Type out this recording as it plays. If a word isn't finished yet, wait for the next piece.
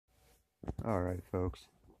Alright folks,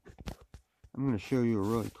 I'm going to show you a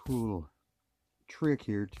really cool little trick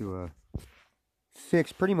here to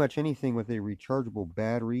fix pretty much anything with a rechargeable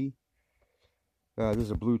battery. This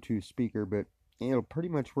is a Bluetooth speaker, but it'll pretty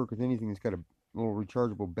much work with anything that's got a little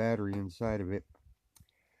rechargeable battery inside of it.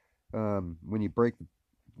 When you break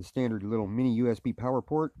the standard little mini USB power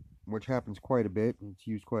port, which happens quite a bit, it's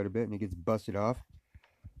used quite a bit, and it gets busted off.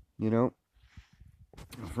 You know,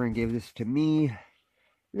 a friend gave this to me.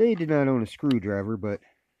 They did not own a screwdriver, but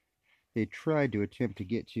they tried to attempt to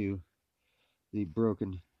get to the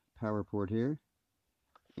broken power port here,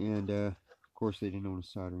 and of course they didn't own a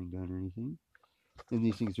soldering gun or anything. And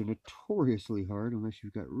these things are notoriously hard unless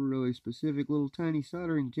you've got really specific little tiny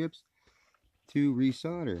soldering tips to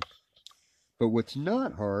resolder. But what's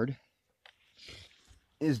not hard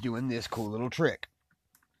is doing this cool little trick.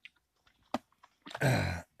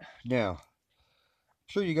 Now, I'm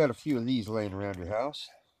sure you got a few of these laying around your house.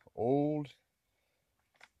 Old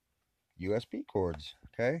USB cords,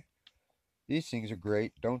 okay? These things are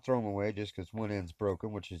great. Don't throw them away just because one end's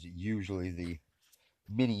broken, which is usually the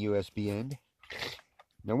mini USB end.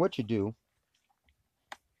 Now what you do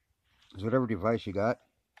is whatever device you got,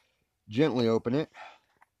 gently open it,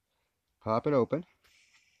 pop it open,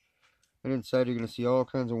 and inside you're going to see all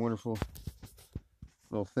kinds of wonderful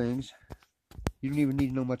little things. You don't even need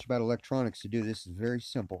to know much about electronics to do this. It's very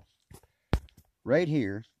simple. Right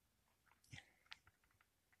here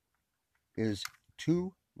is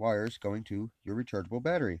 2 wires going to your rechargeable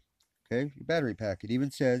battery. Okay, your battery pack. It even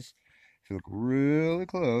says, if you look really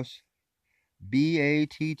close,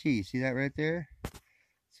 BATT. See that right there? It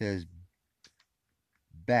says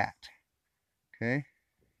BAT. Okay?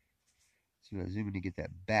 So I zoom in to get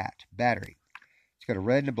that BAT. Battery. It's got a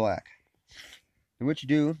red and a black. And what you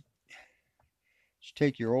do is you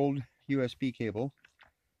take your old USB cable,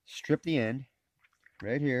 strip the end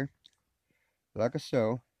right here, like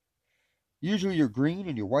so. Usually your green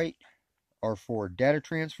and your white are for data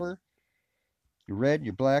transfer. Your red and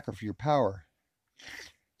your black are for your power.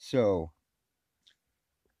 So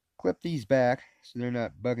clip these back so they're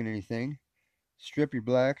not bugging anything. Strip your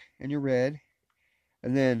black and your red.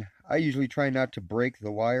 And then I usually try not to break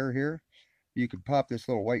the wire here. You can pop this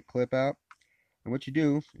little white clip out. And what you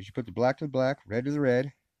do is you put the black to the black, red to the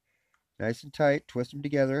red, nice and tight, twist them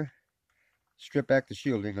together, strip back the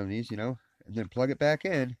shielding on these, and then plug it back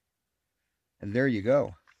in. And there you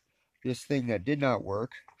go. This thing that did not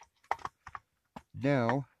work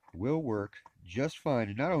now will work just fine.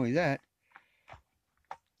 And not only that,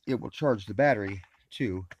 it will charge the battery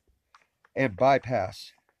too and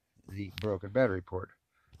bypass the broken battery port.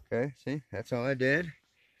 Okay, see, that's all I did.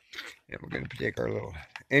 And we're going to take our little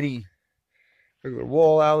regular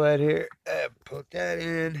wall outlet here, plug that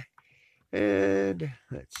in, and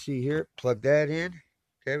let's see here, plug that in.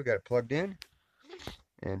 Okay, we got it plugged in,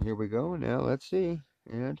 and here we go. Now let's see,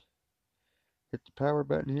 and hit the power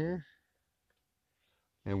button here,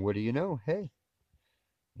 and what do you know? Hey,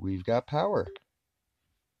 we've got power.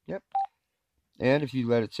 Yep. And if you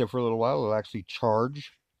let it sit for a little while, it'll actually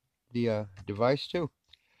charge the device too.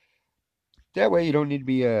 That way you don't need to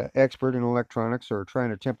be an expert in electronics or trying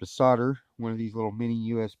to attempt to solder one of these little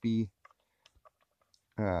mini USB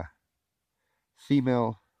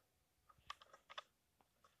female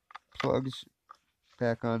plugs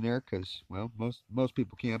back on there, because, well, most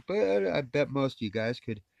people can't, but I bet most of you guys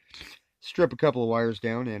could strip a couple of wires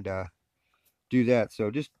down and do that. So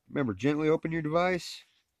just remember, gently open your device,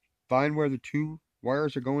 find where the 2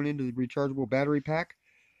 wires are going into the rechargeable battery pack.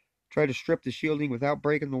 Try to strip the shielding without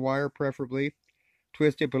breaking the wire, preferably.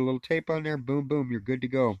 Twist it, put a little tape on there, boom, boom, you're good to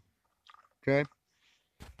go. Okay?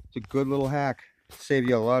 It's a good little hack. Save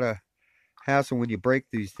you a lot of hassle when you break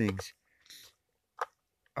these things.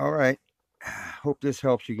 Alright. Hope this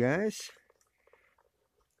helps you guys.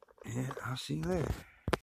 And I'll see you later.